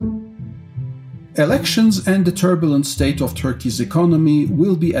Elections and the turbulent state of Turkey's economy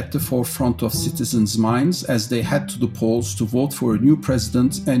will be at the forefront of citizens' minds as they head to the polls to vote for a new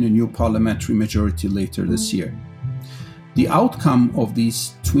president and a new parliamentary majority later this year. The outcome of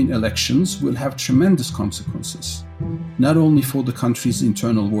these twin elections will have tremendous consequences, not only for the country's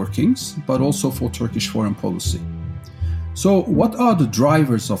internal workings, but also for Turkish foreign policy. So, what are the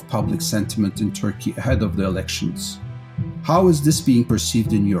drivers of public sentiment in Turkey ahead of the elections? How is this being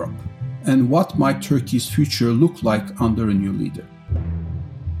perceived in Europe? And what might Turkey's future look like under a new leader?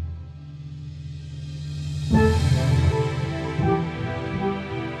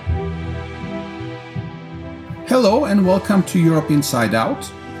 Hello and welcome to Europe Inside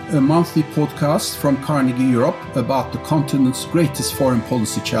Out, a monthly podcast from Carnegie Europe about the continent's greatest foreign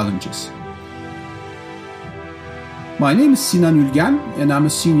policy challenges. My name is Sinan Ülgen and I'm a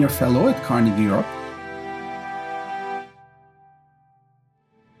senior fellow at Carnegie Europe.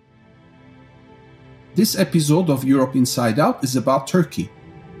 This episode of Europe Inside Out is about Turkey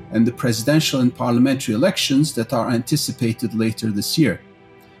and the presidential and parliamentary elections that are anticipated later this year.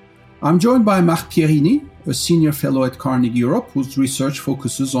 I'm joined by Marc Pierini, a senior fellow at Carnegie Europe, whose research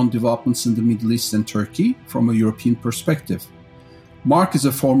focuses on developments in the Middle East and Turkey from a European perspective. Marc is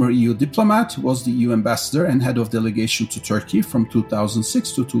a former EU diplomat, was the EU ambassador and head of delegation to Turkey from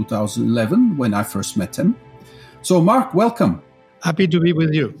 2006 to 2011 when I first met him. So Marc, welcome. Happy to be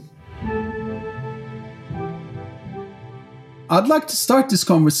with you. I'd like to start this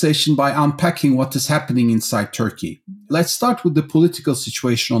conversation by unpacking what is happening inside Turkey. Let's start with the political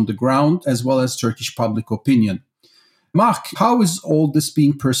situation on the ground as well as Turkish public opinion. Marc, how is all this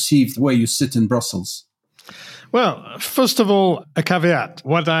being perceived where you sit in Brussels? Well, first of all, a caveat.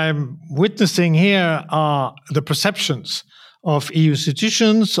 What I'm witnessing here are the perceptions of EU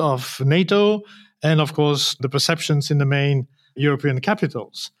institutions, of NATO, and of course, the perceptions in the main European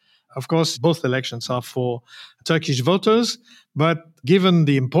capitals. Of course, both elections are for Turkish voters, but given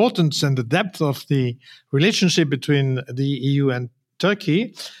the importance and the depth of the relationship between the EU and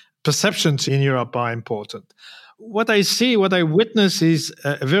Turkey, perceptions in Europe are important. What I witness is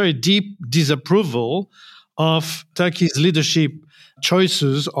a very deep disapproval of Turkey's leadership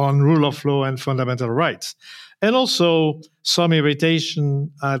choices on rule of law and fundamental rights, and also some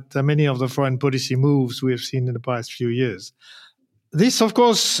irritation at many of the foreign policy moves we have seen in the past few years. This, of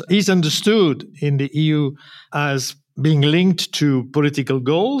course, is understood in the EU as being linked to political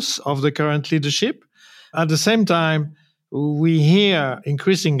goals of the current leadership. At the same time, we hear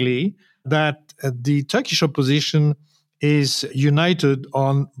increasingly that the Turkish opposition is united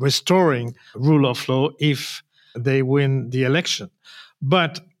on restoring rule of law if they win the election.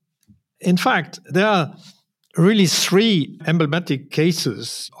 But in fact, there are really three emblematic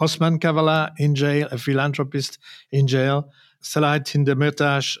cases. Osman Kavala in jail, a philanthropist in jail, Selahattin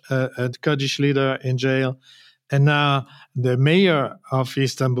Demirtas, a Kurdish leader in jail, and now the mayor of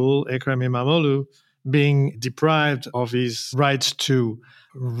Istanbul, Ekrem İmamoğlu, being deprived of his right to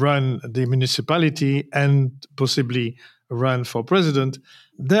run the municipality and possibly run for president.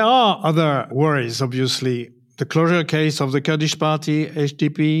 There are other worries, obviously. The closure case of the Kurdish party,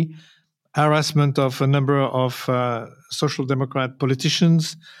 HDP, harassment of a number of Social Democrat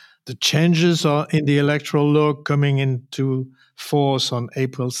politicians, the changes in the electoral law coming into force on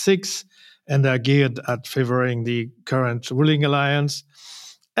April 6, and are geared at favoring the current ruling alliance,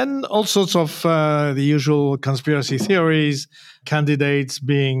 and all sorts of the usual conspiracy theories, candidates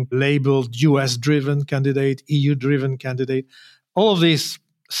being labeled US-driven candidate, EU-driven candidate. All of this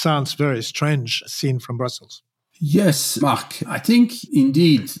sounds very strange seen from Brussels. Yes, Marc, I think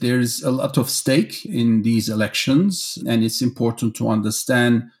indeed there is a lot of stake in these elections, and it's important to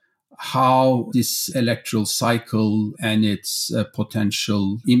understand how this electoral cycle and its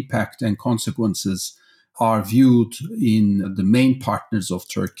potential impact and consequences are viewed in the main partners of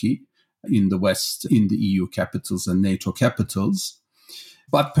Turkey in the West, in the EU capitals and NATO capitals.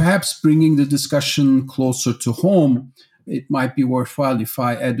 But perhaps bringing the discussion closer to home, it might be worthwhile if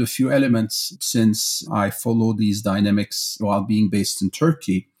I add a few elements since I follow these dynamics while being based in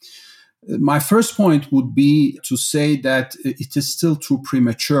Turkey. My first point would be to say that it is still too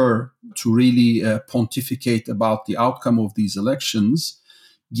premature to really pontificate about the outcome of these elections,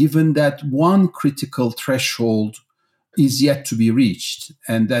 given that one critical threshold is yet to be reached,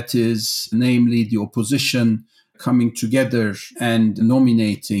 and that is namely the opposition coming together and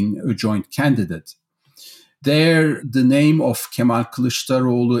nominating a joint candidate. There, the name of Kemal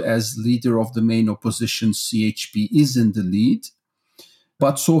Kılıçdaroğlu as leader of the main opposition, CHP, is in the lead.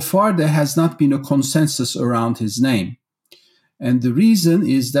 But so far, there has not been a consensus around his name. And the reason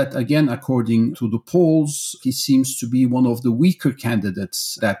is that, again, according to the polls, he seems to be one of the weaker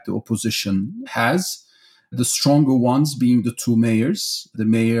candidates that the opposition has. The stronger ones being the two mayors, the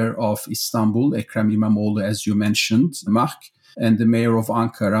mayor of Istanbul, Ekrem İmamoğlu, as you mentioned, Mark, and the mayor of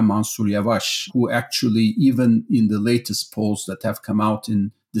Ankara, Mansur Yavaş, who actually, even in the latest polls that have come out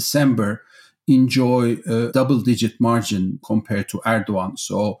in December, enjoy a double-digit margin compared to Erdogan.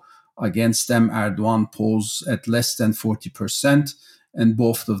 So against them, Erdogan polls at less than 40%, and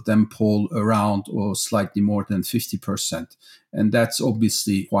both of them poll around or slightly more than 50%. And that's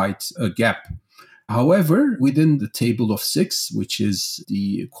obviously quite a gap. However, within the table of six, which is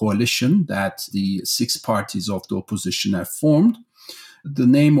the coalition that the six parties of the opposition have formed, the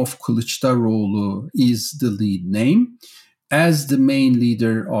name of Kılıçdaroğlu is the lead name. As the main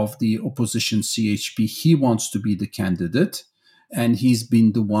leader of the opposition CHP, he wants to be the candidate. And he's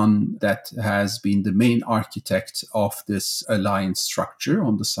been the one that has been the main architect of this alliance structure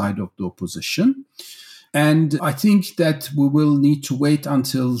on the side of the opposition. And I think that we will need to wait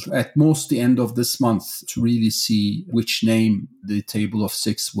until at most the end of this month to really see which name the table of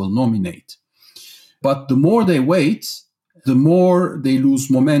six will nominate. But the more they wait, the more they lose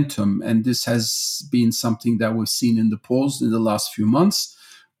momentum. And this has been something that we've seen in the polls in the last few months,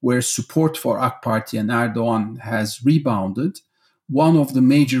 where support for AK Party and Erdogan has rebounded. One of the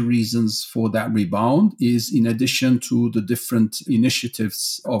major reasons for that rebound is, in addition to the different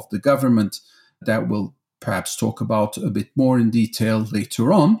initiatives of the government that we'll perhaps talk about a bit more in detail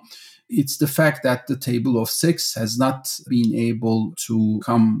later on, it's the fact that the table of six has not been able to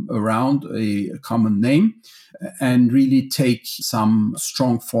come around a common name and really take some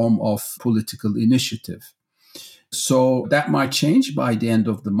strong form of political initiative. So that might change by the end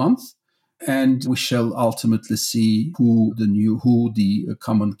of the month, and we shall ultimately see who the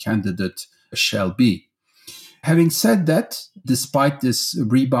common candidate shall be. Having said that, despite this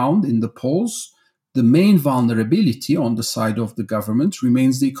rebound in the polls, the main vulnerability on the side of the government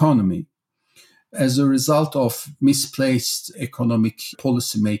remains the economy. As a result of misplaced economic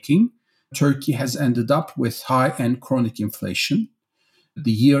policymaking, Turkey has ended up with high and chronic inflation.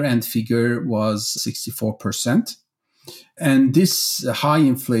 The year-end figure was 64%. And this high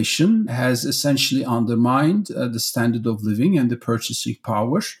inflation has essentially undermined the standard of living and the purchasing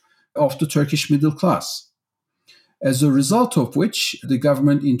power of the Turkish middle class. As a result of which, the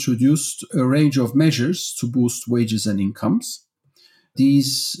government introduced a range of measures to boost wages and incomes.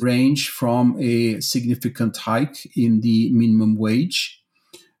 These range from a significant hike in the minimum wage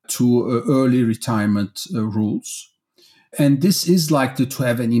to early retirement rules. And this is likely to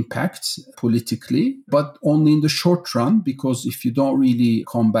have an impact politically, but only in the short run, because if you don't really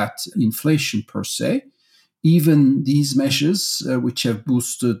combat inflation per se, even these measures, which have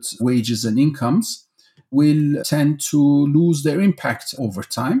boosted wages and incomes, will tend to lose their impact over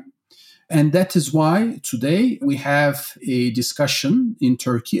time. And that is why today we have a discussion in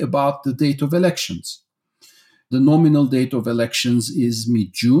Turkey about the date of elections. The nominal date of elections is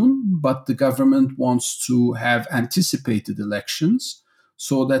mid-June, but the government wants to have anticipated elections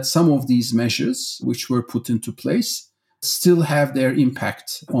so that some of these measures, which were put into place, still have their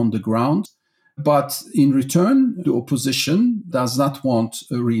impact on the ground. But in return, the opposition does not want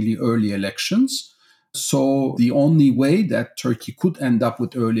really early elections. So the only way that Turkey could end up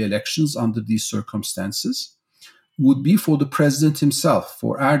with early elections under these circumstances would be for the president himself,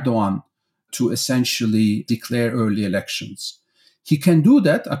 for Erdogan, to essentially declare early elections. He can do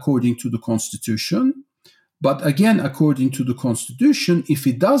that according to the constitution. But again, according to the constitution, if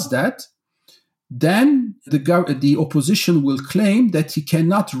he does that, then the opposition will claim that he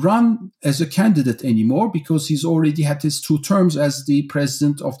cannot run as a candidate anymore because he's already had his 2 terms as the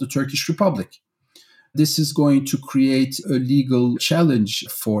president of the Turkish Republic. This is going to create a legal challenge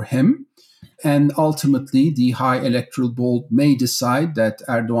for him. And ultimately, the high electoral board may decide that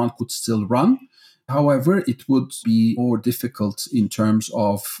Erdogan could still run. However, it would be more difficult in terms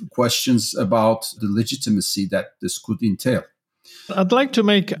of questions about the legitimacy that this could entail. I'd like to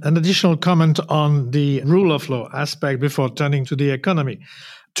make an additional comment on the rule of law aspect before turning to the economy.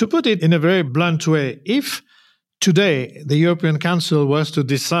 To put it in a very blunt way, if today the European Council was to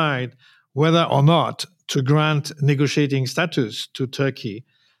decide whether or not to grant negotiating status to Turkey,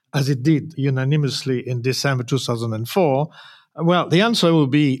 as it did unanimously in December 2004, well, the answer will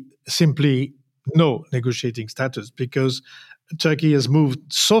be simply no negotiating status, because Turkey has moved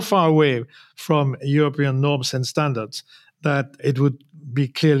so far away from European norms and standards that it would be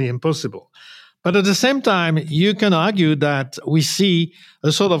clearly impossible. But at the same time, you can argue that we see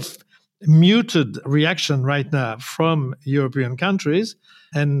a sort of muted reaction right now from European countries,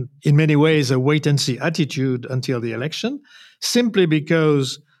 and in many ways a wait-and-see attitude until the election, simply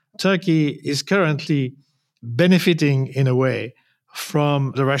because Turkey is currently benefiting in a way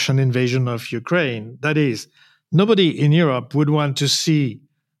from the Russian invasion of Ukraine. That is, nobody in Europe would want to see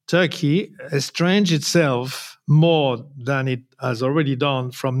Turkey estrange itself more than it has already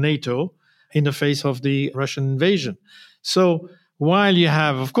done from NATO in the face of the Russian invasion. So while you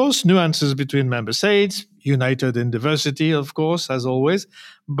have, of course, nuances between member states, united in diversity, of course, as always,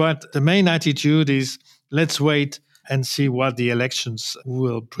 but the main attitude is let's wait and see what the elections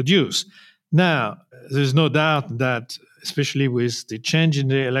will produce. Now, there's no doubt that, especially with the change in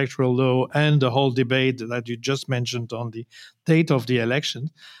the electoral law and the whole debate that you just mentioned on the date of the election,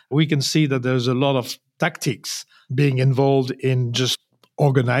 we can see that there's a lot of tactics being involved in just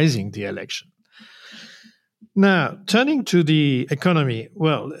organizing the election. Now, turning to the economy,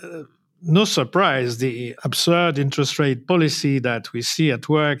 well, no surprise, the absurd interest rate policy that we see at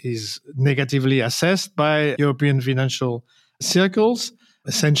work is negatively assessed by European financial circles.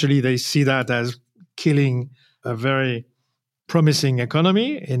 Essentially, they see that as killing a very promising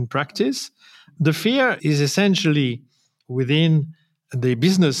economy in practice. The fear is essentially within the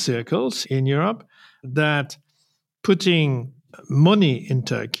business circles in Europe that putting money in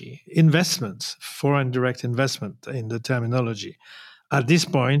Turkey, investments, foreign direct investment in the terminology, at this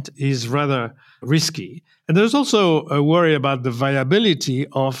point is rather risky. And there's also a worry about the viability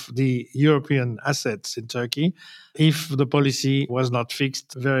of the European assets in Turkey if the policy was not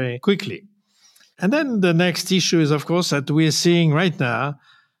fixed very quickly. And then the next issue is, of course, that we're seeing right now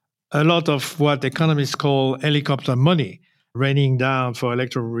a lot of what economists call helicopter money raining down for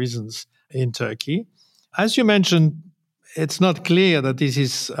electoral reasons in Turkey. As you mentioned, it's not clear that this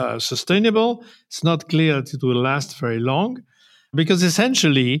is sustainable. It's not clear that it will last very long, because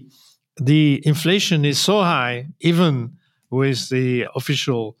essentially the inflation is so high, even with the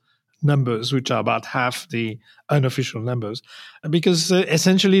official numbers, which are about half the unofficial numbers, because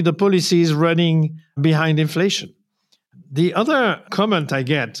essentially the policy is running behind inflation. The other comment I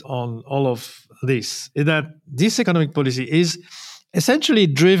get on all of this is that this economic policy is essentially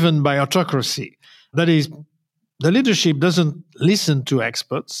driven by autocracy. That is, the leadership doesn't listen to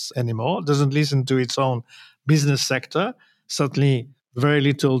experts anymore, doesn't listen to its own business sector, certainly very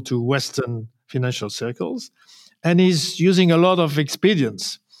little to Western financial circles, and is using a lot of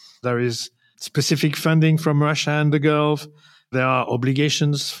expedients. There is specific funding from Russia and the Gulf. There are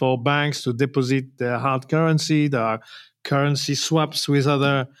obligations for banks to deposit their hard currency. There are currency swaps with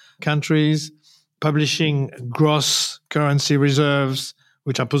other countries, publishing gross currency reserves,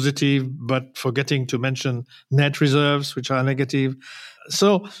 which are positive, but forgetting to mention net reserves, which are negative.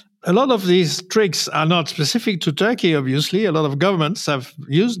 So a lot of these tricks are not specific to Turkey, obviously. A lot of governments have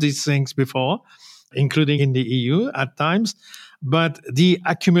used these things before, including in the EU at times. But the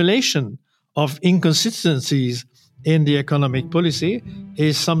accumulation of inconsistencies in the economic policy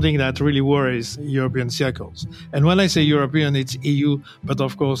is something that really worries European circles. And when I say European, it's EU, but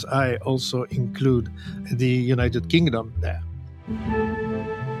of course I also include the United Kingdom there.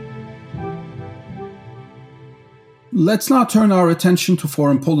 Let's now turn our attention to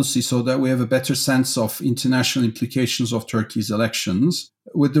foreign policy so that we have a better sense of international implications of Turkey's elections.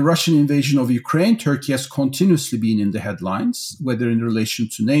 With the Russian invasion of Ukraine, Turkey has continuously been in the headlines, whether in relation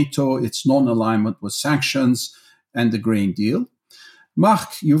to NATO, its non-alignment with sanctions, and the grain deal.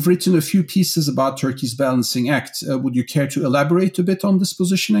 Marc, you've written a few pieces about Turkey's balancing act. Would you care to elaborate a bit on this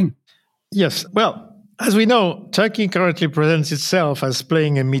positioning? Yes. Well, as we know, Turkey currently presents itself as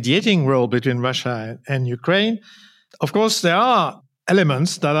playing a mediating role between Russia and Ukraine. Of course, there are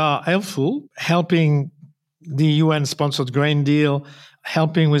elements that are helpful, helping the UN-sponsored grain deal,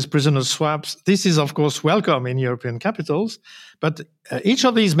 helping with prisoner swaps. This is, of course, welcome in European capitals. But each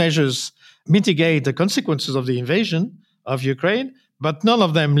of these measures mitigate the consequences of the invasion of Ukraine, but none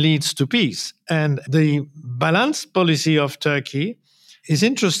of them leads to peace. And the balanced policy of Turkey is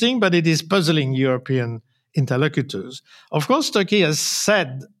interesting, but it is puzzling European interlocutors. Of course, Turkey has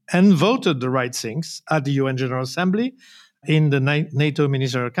said and voted the right things at the UN General Assembly, in the NATO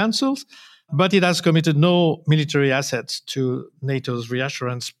Ministerial Councils, but it has committed no military assets to NATO's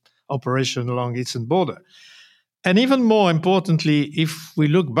reassurance operation along its border. And even more importantly, if we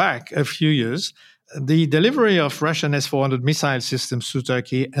look back a few years, the delivery of Russian S-400 missile systems to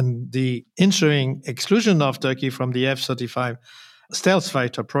Turkey and the ensuing exclusion of Turkey from the F-35 stealth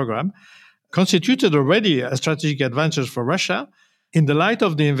fighter program constituted already a strategic advantage for Russia. In the light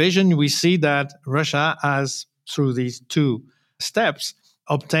of the invasion, we see that Russia has, through these two steps,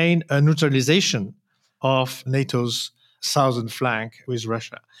 obtained a neutralization of NATO's southern flank with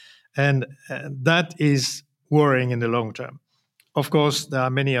Russia. And that is worrying in the long term. Of course, there are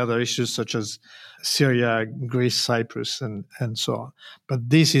many other issues such as Syria, Greece, Cyprus, and so on. But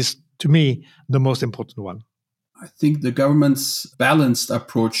this is, to me, the most important one. I think the government's balanced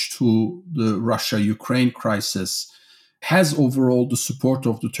approach to the Russia-Ukraine crisis has overall the support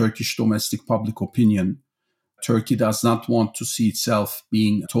of the Turkish domestic public opinion. Turkey does not want to see itself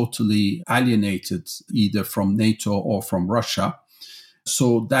being totally alienated either from NATO or from Russia.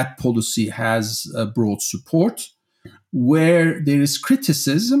 So that policy has broad support. Where there is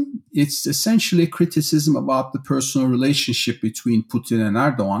criticism, it's essentially criticism about the personal relationship between Putin and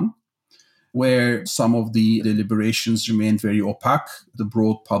Erdogan, where some of the deliberations remain very opaque. The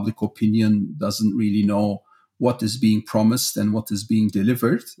broad public opinion doesn't really know what is being promised and what is being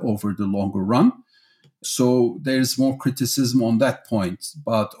delivered over the longer run. So there's more criticism on that point.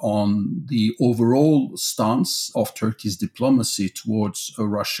 But on the overall stance of Turkey's diplomacy towards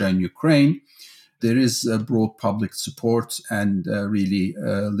Russia and Ukraine, there is broad public support and really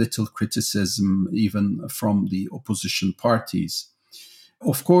little criticism even from the opposition parties.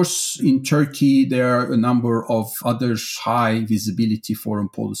 Of course, in Turkey, there are a number of other high visibility foreign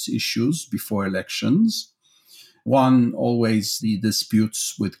policy issues before elections. One, always the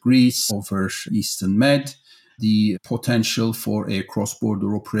disputes with Greece over Eastern Med, the potential for a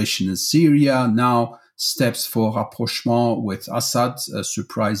cross-border operation in Syria, now steps for rapprochement with Assad,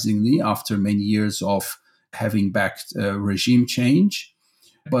 surprisingly, after many years of having backed regime change.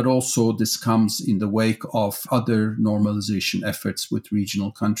 But also this comes in the wake of other normalization efforts with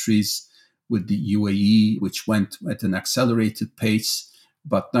regional countries, with the UAE, which went at an accelerated pace,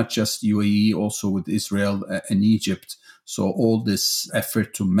 but not just UAE, also with Israel and Egypt. So all this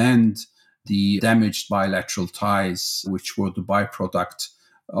effort to mend the damaged bilateral ties, which were the byproduct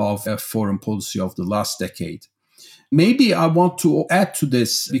of a foreign policy of the last decade. Maybe I want to add to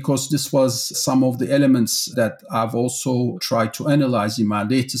this, because this was some of the elements that I've also tried to analyze in my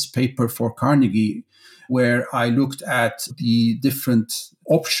latest paper for Carnegie, where I looked at the different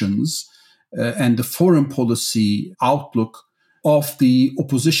options and the foreign policy outlook of the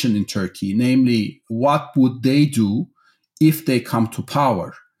opposition in Turkey, namely, what would they do if they come to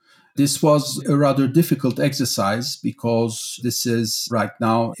power? This was a rather difficult exercise because this is right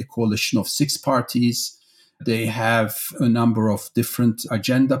now a coalition of 6 parties. They have a number of different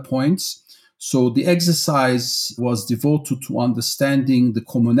agenda points. So the exercise was devoted to understanding the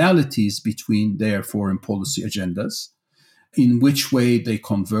commonalities between their foreign policy agendas, in which way they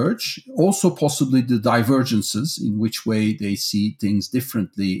converge, also possibly the divergences, in which way they see things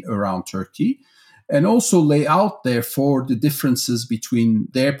differently around Turkey, and also lay out, therefore, the differences between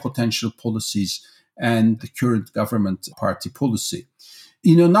their potential policies and the current government party policy.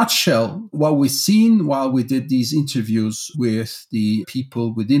 In a nutshell, what we've seen while we did these interviews with the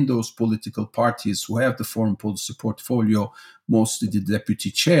people within those political parties who have the foreign policy portfolio, mostly the deputy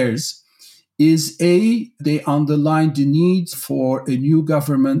chairs, is they underline the need for a new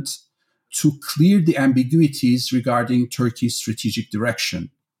government to clear the ambiguities regarding Turkey's strategic direction.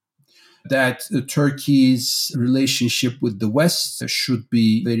 That Turkey's relationship with the West should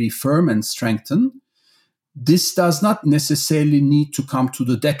be very firm and strengthened. This does not necessarily need to come to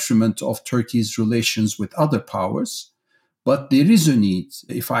the detriment of Turkey's relations with other powers, but there is a need,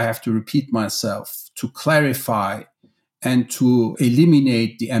 if I have to repeat myself, to clarify and to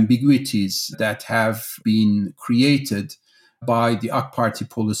eliminate the ambiguities that have been created by the AK Party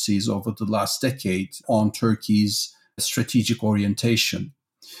policies over the last decade on Turkey's strategic orientation.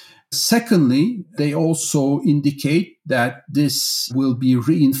 Secondly, they also indicate that this will be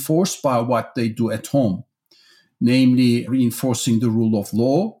reinforced by what they do at home, namely reinforcing the rule of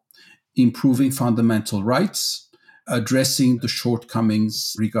law, improving fundamental rights, addressing the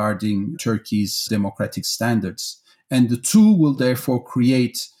shortcomings regarding Turkey's democratic standards. And the two will therefore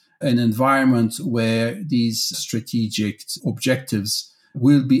create an environment where these strategic objectives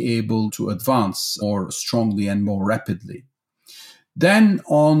will be able to advance more strongly and more rapidly. Then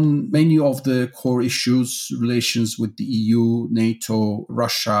on many of the core issues, relations with the EU, NATO,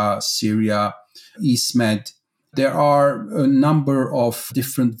 Russia, Syria, EastMed, there are a number of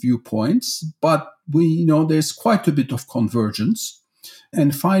different viewpoints, but there's quite a bit of convergence.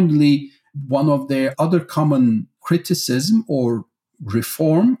 And finally, one of their other common criticism or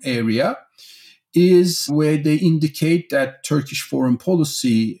reform area is where they indicate that Turkish foreign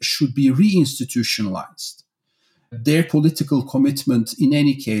policy should be reinstitutionalized. Their political commitment, in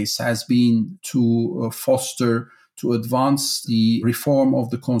any case, has been to foster, to advance the reform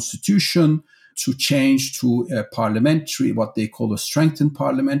of the constitution, to change to a parliamentary, what they call a strengthened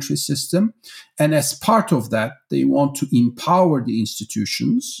parliamentary system. And as part of that, they want to empower the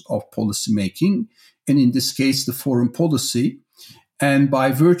institutions of policymaking, and in this case, the foreign policy. And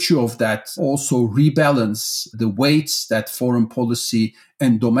by virtue of that, also rebalance the weights that foreign policy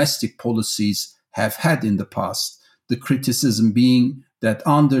and domestic policies have had in the past. The criticism being that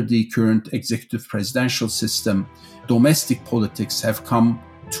under the current executive presidential system, domestic politics have come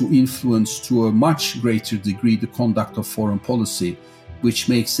to influence to a much greater degree the conduct of foreign policy, which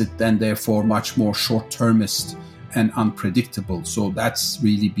makes it then therefore much more short-termist and unpredictable. So that's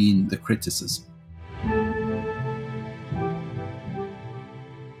really been the criticism.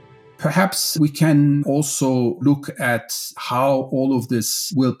 Perhaps we can also look at how all of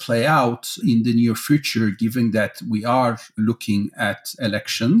this will play out in the near future, given that we are looking at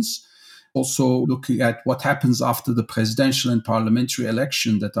elections. Also looking at what happens after the presidential and parliamentary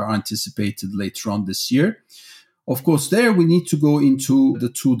election that are anticipated later on this year. Of course, there we need to go into the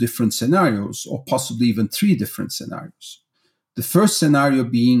two different scenarios, or possibly even three different scenarios. The first scenario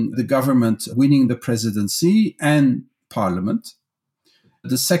being the government winning the presidency and parliament.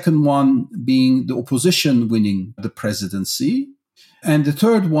 The second one being the opposition winning the presidency. And the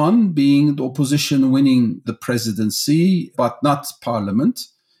third one being the opposition winning the presidency, but not parliament.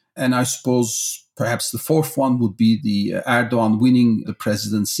 And I suppose perhaps the fourth one would be the Erdogan winning the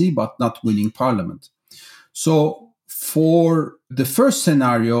presidency, but not winning parliament. So for the first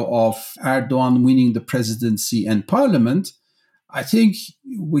scenario of Erdogan winning the presidency and parliament, I think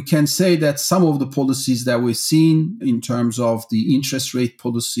we can say that some of the policies that we've seen in terms of the interest rate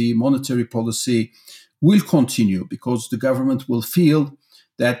policy, monetary policy, will continue because the government will feel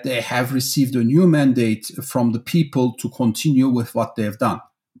that they have received a new mandate from the people to continue with what they have done.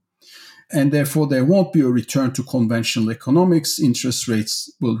 And therefore, there won't be a return to conventional economics. Interest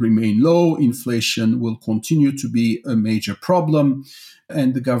rates will remain low. Inflation will continue to be a major problem.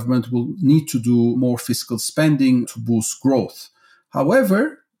 And the government will need to do more fiscal spending to boost growth.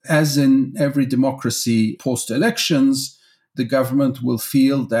 However, as in every democracy post-elections, the government will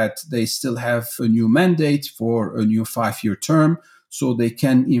feel that they still have a new mandate for a new 5-year term, so they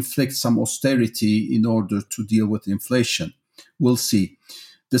can inflict some austerity in order to deal with inflation. We'll see.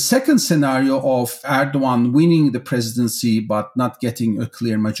 The second scenario of Erdogan winning the presidency but not getting a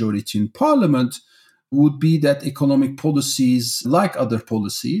clear majority in parliament would be that economic policies, like other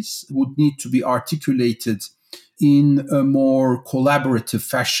policies, would need to be articulated in a more collaborative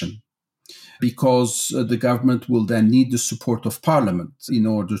fashion, because the government will then need the support of parliament in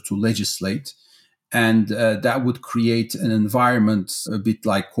order to legislate. And that would create an environment a bit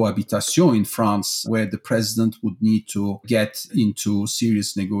like cohabitation in France, where the president would need to get into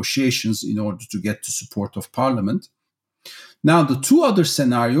serious negotiations in order to get the support of parliament. Now, the two other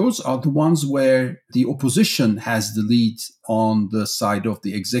scenarios are the ones where the opposition has the lead on the side of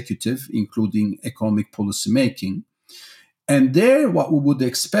the executive, including economic policy making. And there, what we would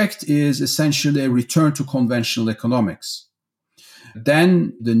expect is essentially a return to conventional economics.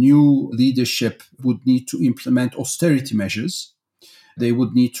 Then the new leadership would need to implement austerity measures. They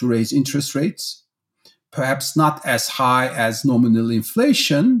would need to raise interest rates, perhaps not as high as nominal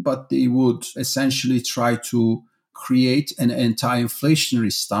inflation, but they would essentially try to create an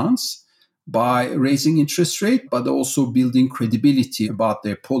anti-inflationary stance by raising interest rate, but also building credibility about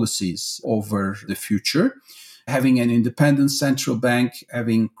their policies over the future, having an independent central bank,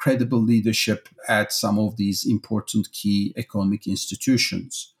 having credible leadership at some of these important key economic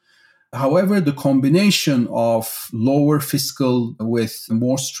institutions. However, the combination of lower fiscal with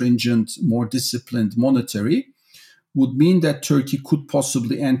more stringent, more disciplined monetary would mean that Turkey could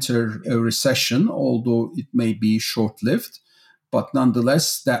possibly enter a recession, although it may be short-lived. But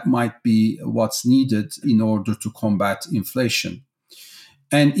nonetheless, that might be what's needed in order to combat inflation.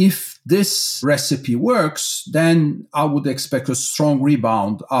 And if this recipe works, then I would expect a strong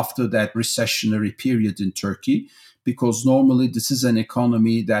rebound after that recessionary period in Turkey, because normally this is an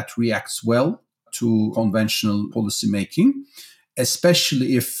economy that reacts well to conventional policymaking,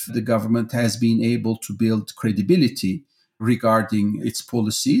 especially if the government has been able to build credibility regarding its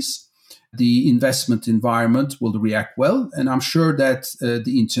policies. The investment environment will react well. And I'm sure that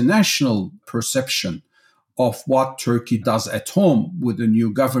the international perception of what Turkey does at home with a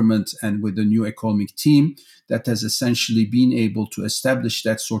new government and with a new economic team that has essentially been able to establish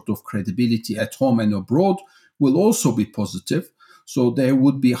that sort of credibility at home and abroad will also be positive. So there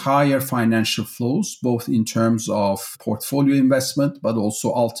would be higher financial flows, both in terms of portfolio investment, but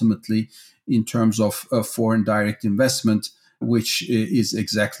also ultimately in terms of foreign direct investment, which is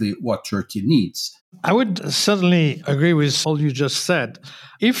exactly what Turkey needs. I would certainly agree with all you just said.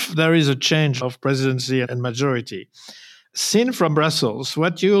 If there is a change of presidency and majority, seen from Brussels,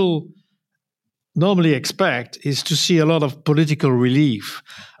 what you'll normally expect is to see a lot of political relief,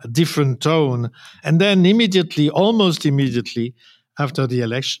 a different tone, and then immediately, almost immediately after the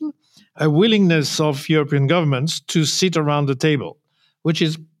election, a willingness of European governments to sit around the table, which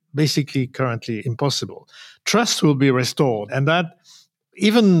is basically currently impossible. Trust will be restored, and that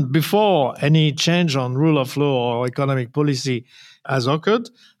even before any change on rule of law or economic policy has occurred,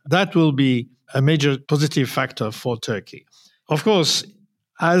 that will be a major positive factor for Turkey. Of course,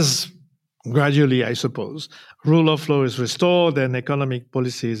 as gradually, I suppose, rule of law is restored and economic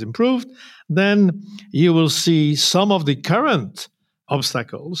policy is improved, then you will see some of the current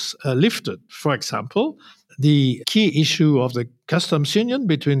obstacles lifted. For example, the key issue of the customs union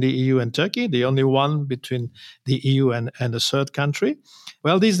between the EU and Turkey, the only one between the EU and a third country.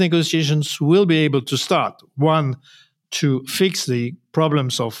 Well, these negotiations will be able to start. One, to fix the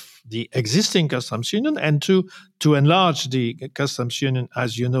problems of the existing customs union, and two, to enlarge the customs union,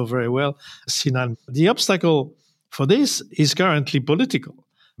 as you know very well, Sinan. The obstacle for this is currently political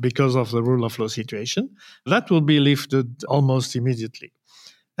because of the rule of law situation. That will be lifted almost immediately.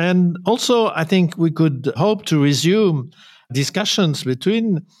 And also, I think we could hope to resume discussions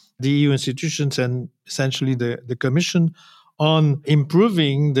between the EU institutions and essentially the Commission on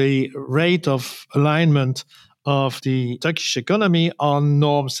improving the rate of alignment of the Turkish economy on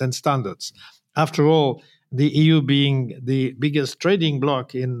norms and standards. After all, the EU being the biggest trading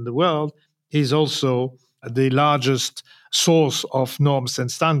bloc in the world is also the largest source of norms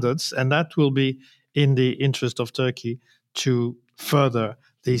and standards, and that will be in the interest of Turkey to further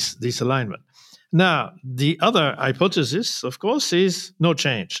this alignment. Now, the other hypothesis, of course, is no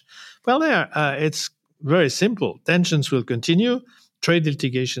change. Well, it's very simple. Tensions will continue, trade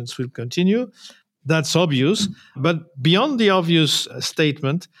litigations will continue. That's obvious. But beyond the obvious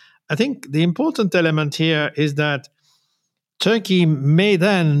statement, I think the important element here is that Turkey may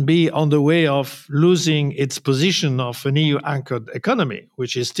then be on the way of losing its position of an EU-anchored economy,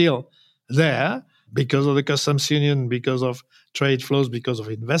 which is still there because of the customs union, because of trade flows, because of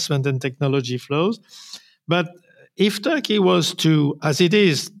investment and technology flows. But if Turkey was to, as it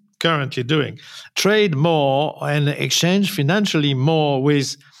is currently doing, trade more and exchange financially more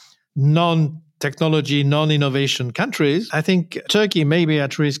with non-technology, non-innovation countries, I think Turkey may be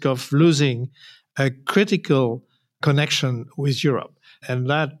at risk of losing a critical connection with Europe. And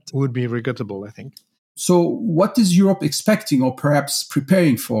that would be regrettable, I think. So what is Europe expecting or perhaps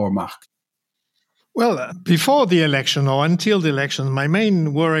preparing for, Mark? Well, before the election or until the election, my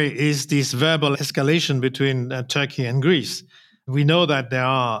main worry is this verbal escalation between Turkey and Greece. We know that there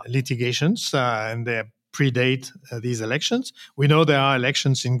are litigations and they predate these elections. We know there are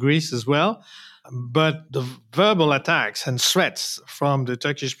elections in Greece as well. But the verbal attacks and threats from the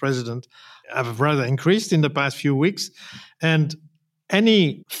Turkish president have rather increased in the past few weeks. And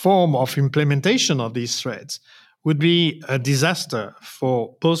any form of implementation of these threats would be a disaster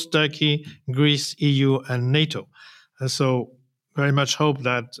for both Turkey, Greece, EU, and NATO. So very much hope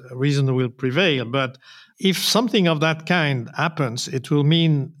that reason will prevail. But if something of that kind happens, it will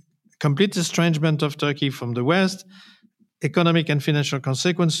mean complete estrangement of Turkey from the West, economic and financial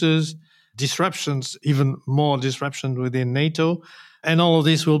consequences, disruptions, even more disruption within NATO. And all of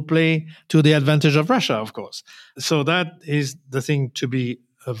this will play to the advantage of Russia, of course. So that is the thing to be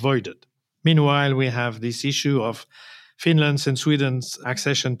avoided. Meanwhile, we have this issue of Finland's and Sweden's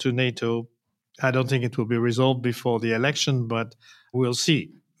accession to NATO. I don't think it will be resolved before the election, but we'll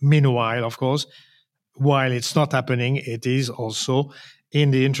see. Meanwhile, of course, while it's not happening, it is also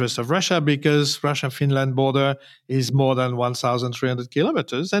in the interest of Russia because Russia-Finland border is more than 1,300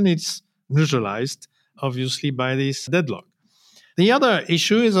 kilometers and it's neutralized, obviously, by this deadlock. The other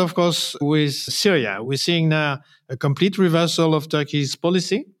issue is, of course, with Syria. We're seeing now a complete reversal of Turkey's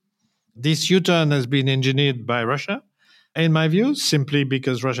policy. This U-turn has been engineered by Russia, in my view, simply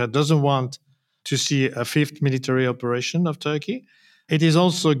because Russia doesn't want to see a fifth military operation of Turkey. It is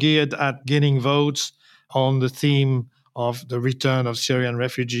also geared at gaining votes on the theme of the return of Syrian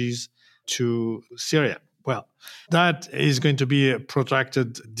refugees to Syria. Well, that is going to be a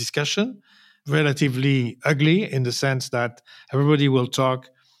protracted discussion, relatively ugly in the sense that everybody will talk,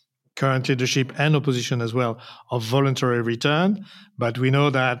 current leadership and opposition as well, of voluntary return. But we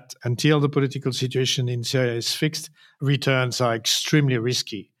know that until the political situation in Syria is fixed, returns are extremely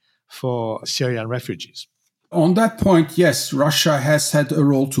risky for Syrian refugees. On that point, yes, Russia has had a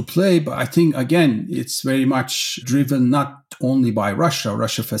role to play, but I think, again, it's very much driven not only by Russia.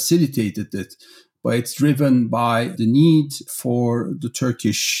 Russia facilitated it, but it's driven by the need for the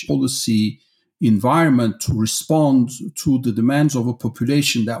Turkish policy environment to respond to the demands of a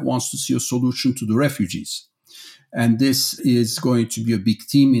population that wants to see a solution to the refugees. And this is going to be a big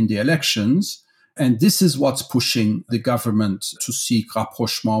theme in the elections. And this is what's pushing the government to seek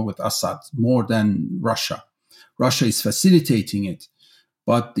rapprochement with Assad more than Russia. Russia is facilitating it.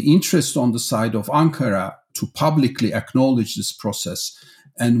 But the interest on the side of Ankara to publicly acknowledge this process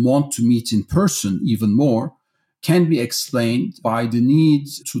and want to meet in person even more can be explained by the need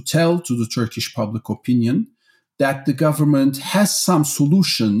to tell to the Turkish public opinion that the government has some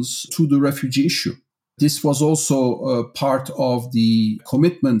solutions to the refugee issue. This was also a part of the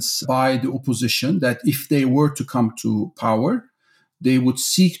commitments by the opposition that if they were to come to power, they would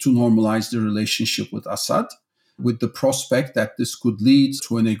seek to normalize the relationship with Assad, with the prospect that this could lead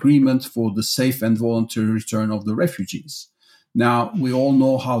to an agreement for the safe and voluntary return of the refugees. Now, we all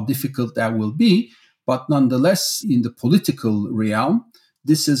know how difficult that will be, but nonetheless, in the political realm,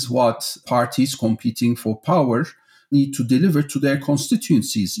 this is what parties competing for power need to deliver to their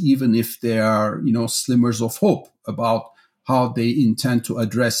constituencies, even if they are, slimmers of hope about how they intend to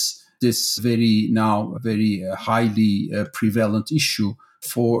address this very highly prevalent issue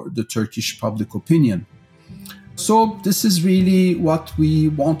for the Turkish public opinion. So this is really what we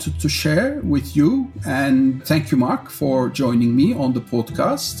wanted to share with you. And thank you, Mark, for joining me on the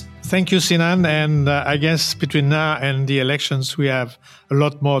podcast. Thank you, Sinan. And I guess between now and the elections, we have a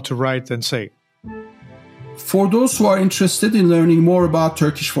lot more to write and say. For those who are interested in learning more about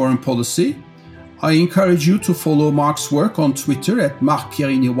Turkish foreign policy, I encourage you to follow Mark's work on Twitter at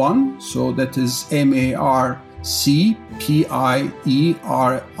MarkPierini1. So that is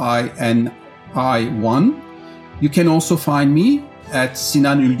MarkPierini1. You can also find me at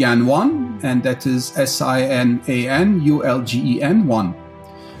Sinan Ülgen1, and that is SINANULGEN1.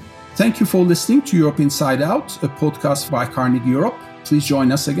 Thank you for listening to Europe Inside Out, a podcast by Carnegie Europe. Please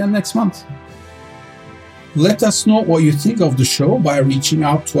join us again next month. Let us know what you think of the show by reaching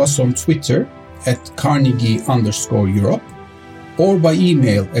out to us on Twitter at Carnegie_Europe or by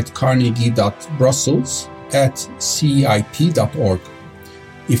email at carnegie.brussels@cip.org.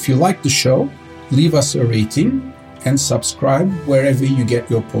 If you like the show, leave us a rating and subscribe wherever you get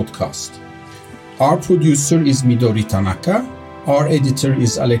your podcast. Our producer is Midori Tanaka. Our editor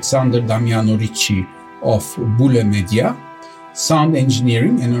is Alexander Damiano Ricci of Bule Media. Sound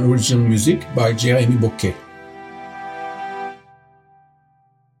engineering and original music by Jeremy Bouquet.